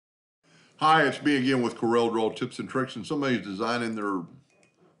Hi, it's me again with Corel Draw Tips and Tricks, and somebody's designing a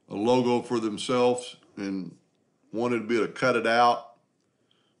logo for themselves and wanted to be able to cut it out.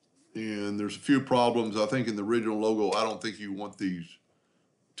 And there's a few problems. I think in the original logo, I don't think you want these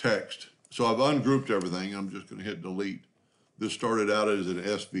text. So I've ungrouped everything. I'm just going to hit delete. This started out as an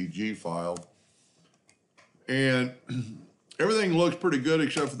SVG file. And everything looks pretty good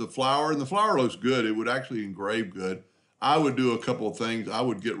except for the flower, and the flower looks good. It would actually engrave good. I would do a couple of things. I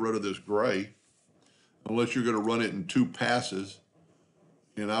would get rid of this gray, unless you're going to run it in 2 passes.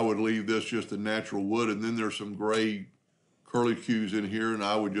 And I would leave this just a natural wood. And then there's some gray curlicues in here, and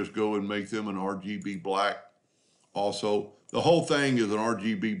I would just go and make them an RGB black also. The whole thing is an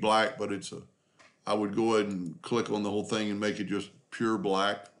RGB black, but I would go ahead and click on the whole thing and make it just pure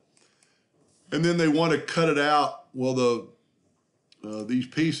black. And then they want to cut it out. Well, these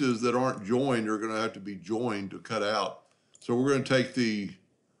pieces that aren't joined are going to have to be joined to cut out. So we're going to take the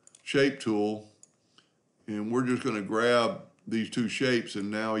shape tool, and we're just going to grab these 2 shapes,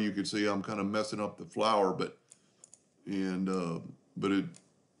 and now you can see I'm kind of messing up the flower, but it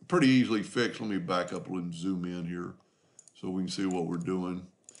pretty easily fixed. Let me back up and zoom in here so we can see what we're doing.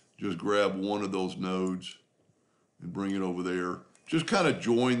 Just grab one of those nodes and bring it over there. Just kind of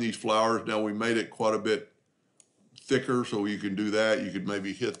join these flowers. Now we made it quite a bit thicker, so you can do that. You could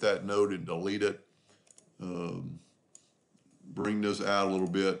maybe hit that node and delete it. Bring this out a little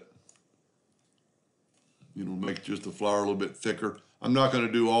bit. Make just the flower a little bit thicker. I'm not going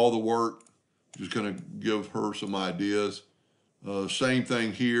to do all the work, just going to give her some ideas. Same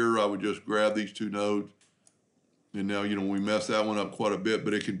thing here. I would just grab these 2 nodes, and now, we messed that one up quite a bit,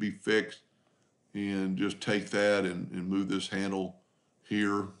 but it can be fixed. And just take that and move this handle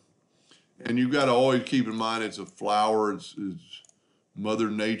here. And you've got to always keep in mind it's a flower. It's Mother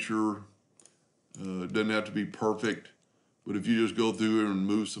Nature. It doesn't have to be perfect. But if you just go through here and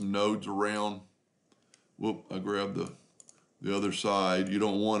move some nodes around, whoop, I grabbed the other side. You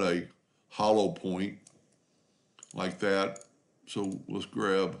don't want a hollow point like that. So let's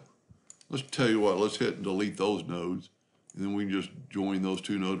tell you what, let's hit and delete those nodes. And then we can just join those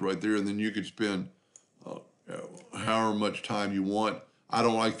 2 nodes right there. And then you could spend however much time you want. I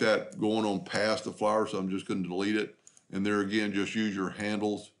don't like that going on past the flower, so I'm just going to delete it. And there again, just use your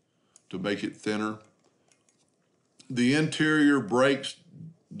handles to make it thinner. The interior breaks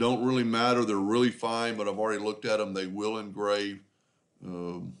don't really matter. They're really fine, but I've already looked at them. They will engrave.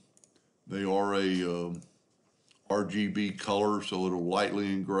 They are a RGB color, so it'll lightly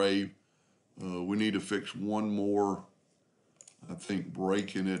engrave. We need to fix one more, I think,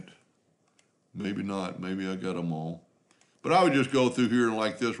 break in it. Maybe not. Maybe I got them all. But I would just go through here and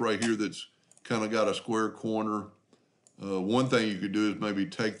like this right here that's kind of got a square corner. One thing you could do is maybe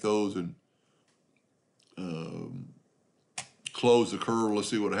take those and close the curve. Let's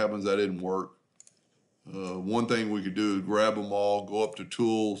see what happens. That didn't work. One thing we could do is grab them all, go up to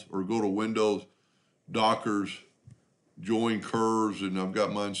Tools, or go to Windows, Dockers, Join Curves, and I've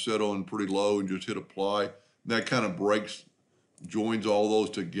got mine set on pretty low, and just hit Apply. And that kind of joins all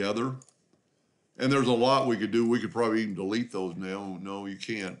those together. And there's a lot we could do. We could probably even delete those now. No, you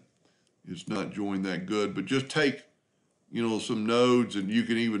can't. It's not joined that good. But just take, some nodes, and you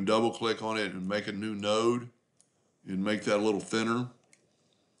can even double click on it and make a new node and make that a little thinner.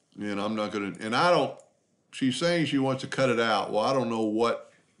 And I'm not going to, and she's saying she wants to cut it out. Well, I don't know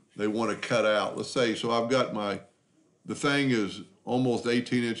what they want to cut out. Let's say, so I've got the thing is almost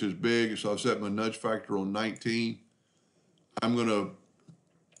 18 inches big, so I've set my nudge factor on 19. I'm going to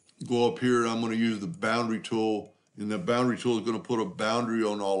go up here, and I'm going to use the boundary tool, and the boundary tool is going to put a boundary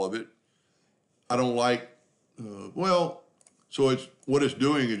on all of it. I don't like, so what it's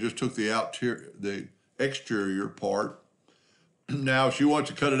doing, it just took the exterior part. Now, if she wants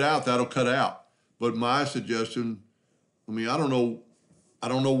to cut it out, that'll cut out. But my suggestion, I don't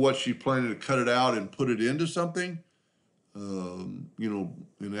know what she's planning to cut it out and put it into something, and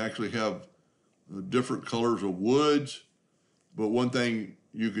actually have different colors of woods. But one thing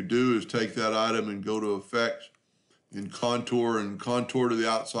you could do is take that item and go to Effects and contour to the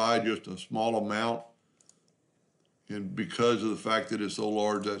outside just a small amount. And because of the fact that it's so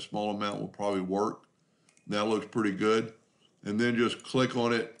large, that small amount will probably work. That looks pretty good. And then just click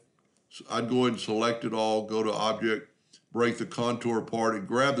on it. I'd go ahead and select it all, go to Object, break the contour apart, and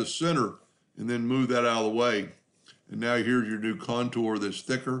grab the center, and then move that out of the way. And now here's your new contour that's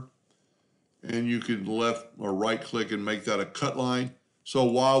thicker. And you can left or right click and make that a cut line. So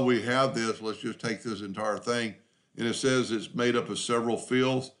while we have this, let's just take this entire thing. And it says it's made up of several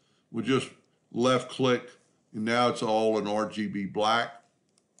fields. We'll just left click, and now it's all in RGB black.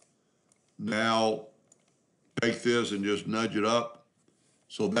 Now take this and just nudge it up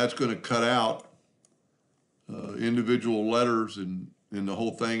So that's going to cut out individual letters, and the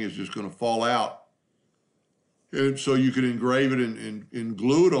whole thing is just going to fall out. And so you can engrave it and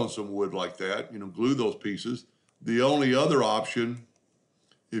glue it on some wood like that, glue those pieces. The only other option,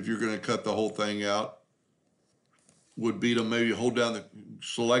 if you're going to cut the whole thing out, would be to maybe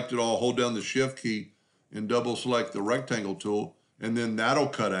select it all, hold down the shift key and double select the rectangle tool, and then that'll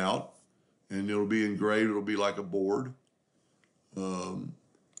cut out and it'll be engraved. It'll be like a board.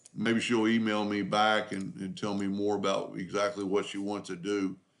 Maybe she'll email me back and tell me more about exactly what she wants to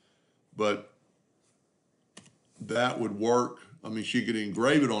do. But that would work. I mean, she could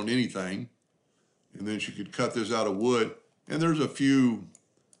engrave it on anything, and then she could cut this out of wood. And there's a few,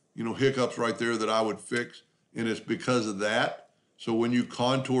 hiccups right there that I would fix, and it's because of that. So when you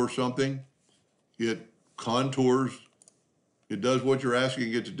contour something, it contours, it does what you're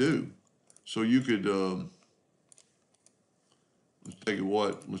asking it to do. So you could,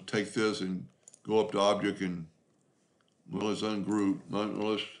 let's take this and go up to object and, let's ungroup.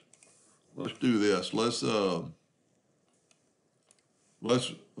 Let's do this. Let's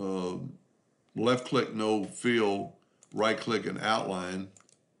left click no fill, right click and outline.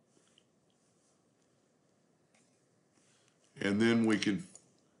 And then we can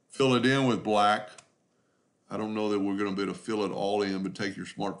fill it in with black. I don't know that we're going to be able to fill it all in, but take your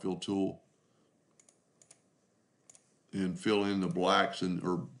Smart Fill tool and fill in the blacks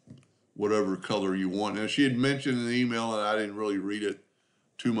or whatever color you want. Now, she had mentioned in the email, and I didn't really read it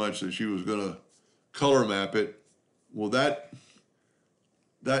too much, that she was going to color map it. Well, that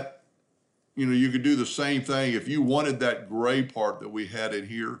you could do the same thing. If you wanted that gray part that we had in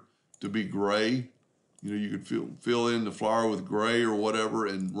here to be gray, you could fill in the flower with gray or whatever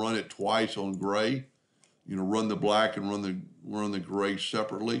and run it twice on gray. Run the black and run the gray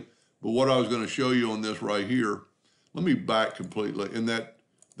separately. But what I was going to show you on this right here, let me back completely. And that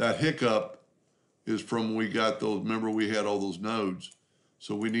hiccup is from we got those, remember we had all those nodes.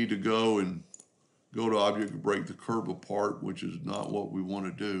 So we need to go to object and break the curve apart, which is not what we want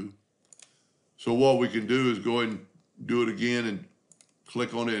to do. So what we can do is go ahead and do it again and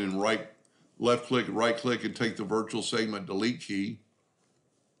click on it and left click, right click, and take the virtual segment delete key.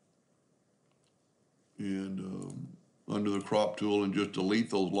 And under the crop tool and just delete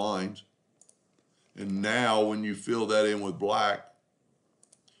those lines. And now when you fill that in with black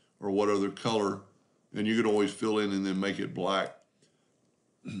or what other color, and you could always fill in and then make it black.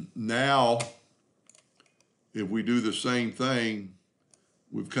 Now, if we do the same thing,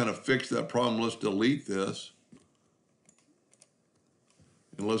 we've kind of fixed that problem. Let's delete this.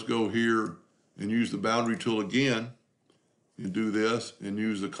 And let's go here and use the boundary tool again and do this and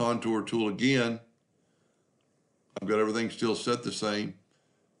use the contour tool again. I've got everything still set the same.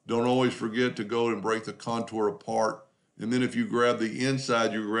 Don't always forget to go and break the contour apart. And then if you grab the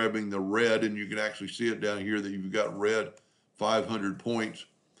inside, you're grabbing the red, and you can actually see it down here that you've got red 500 points.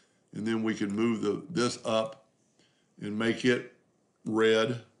 And then we can move this up and make it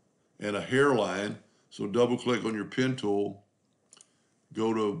red and a hairline. So double click on your pen tool,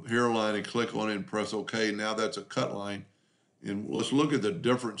 go to hairline and click on it and press OK. Now that's a cut line. And let's look at the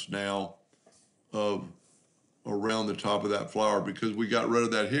difference now of around the top of that flower, because we got rid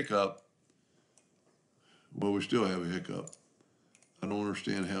of that hiccup. Well, we still have a hiccup. I don't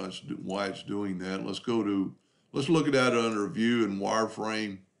understand why it's doing that. Let's look at that under view and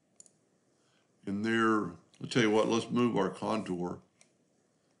wireframe. And there, I'll tell you what, let's move our contour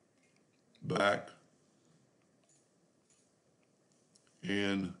back.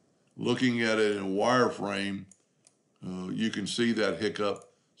 And looking at it in a wireframe, you can see that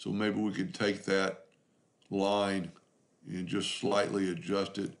hiccup. So maybe we could take that line and just slightly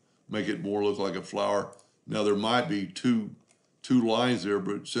adjust it, make it more look like a flower. Now there might be two lines there,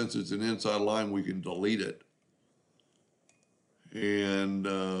 but since it's an inside line, we can delete it. And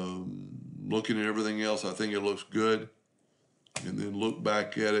looking at everything else, I think it looks good. And then look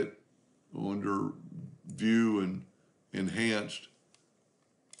back at it under view and enhanced.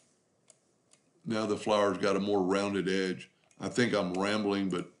 Now the flower's got a more rounded edge. I think I'm rambling,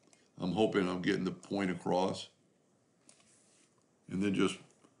 but I'm hoping I'm getting the point across. And then just,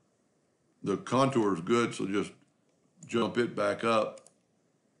 the contour is good, so just jump it back up.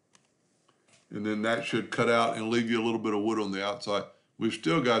 And then that should cut out and leave you a little bit of wood on the outside. We've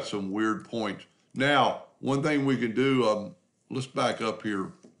still got some weird points. Now, one thing we can do, let's back up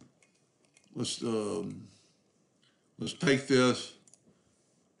here. Let's take this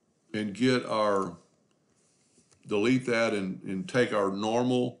and delete that and take our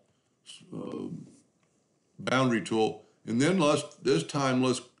normal boundary tool, and then this time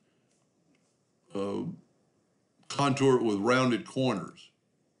let's contour it with rounded corners.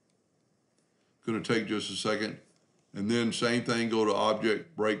 Going to take just a second. And then same thing, go to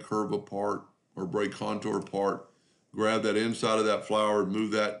Object, Break Curve Apart, or Break Contour Apart. Grab that inside of that flower,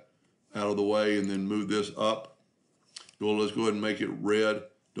 move that out of the way, and then move this up. Let's go ahead and make it red.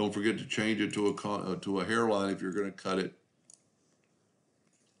 Don't forget to change it to a hairline if you're going to cut it.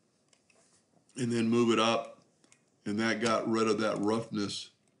 And then move it up. And that got rid of that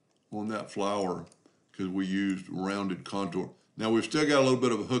roughness on that flower because we used rounded contour. Now we've still got a little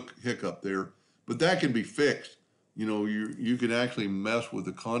bit of a hiccup there, but that can be fixed. You know, you can actually mess with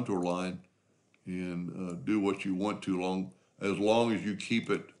the contour line and do what you want to, as long as you keep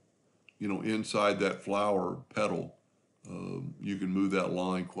it, you know, inside that flower petal. You can move that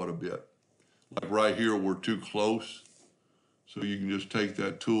line quite a bit. Like right here, we're too close, so you can just take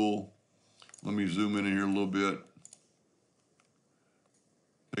that tool. Let me zoom in here a little bit.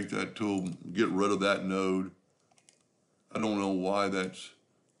 Take that tool, get rid of that node. I don't know why that's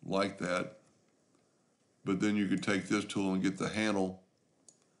like that, but then you could take this tool and get the handle.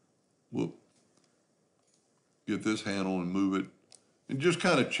 Whoop. Get this handle and move it, and just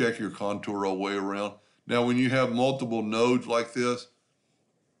kind of check your contour all the way around. Now, when you have multiple nodes like this,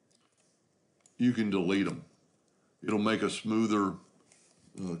 you can delete them. It'll make a smoother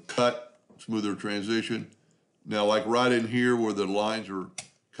cut, smoother transition. Now, like right in here where the lines are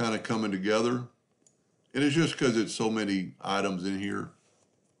kind of coming together, and it's just because it's so many items in here,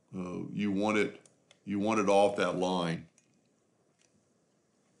 you want it off that line.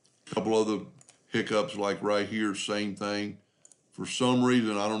 A couple other hiccups like right here, same thing. For some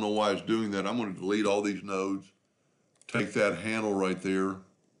reason, I don't know why it's doing that. I'm going to delete all these nodes. Take that handle right there.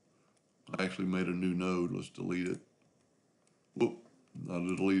 I actually made a new node. Let's delete it. Whoop, I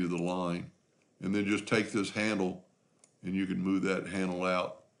deleted the line. And then just take this handle, and you can move that handle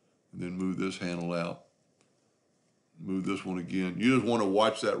out, and then move this handle out. Move this one again. You just want to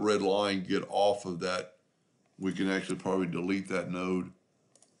watch that red line get off of that. We can actually probably delete that node.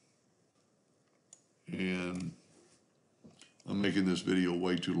 And I'm making this video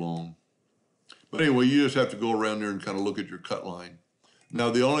way too long. But anyway, you just have to go around there and kind of look at your cut line. Now,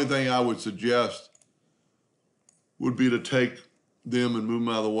 the only thing I would suggest would be to take them and move them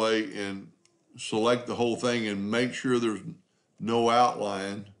out of the way and select the whole thing and make sure there's no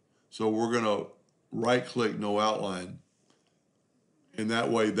outline. So we're going to right-click no outline. And that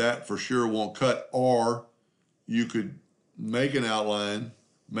way that for sure won't cut. Or you could make an outline,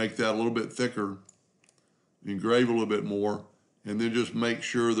 make that a little bit thicker, engrave a little bit more, and then just make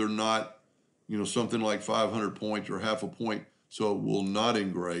sure they're not, you know, something like 500 points or half a point, so it will not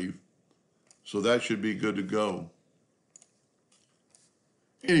engrave. So that should be good to go.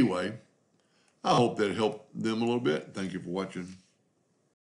 Anyway, I hope that helped them a little bit. Thank you for watching.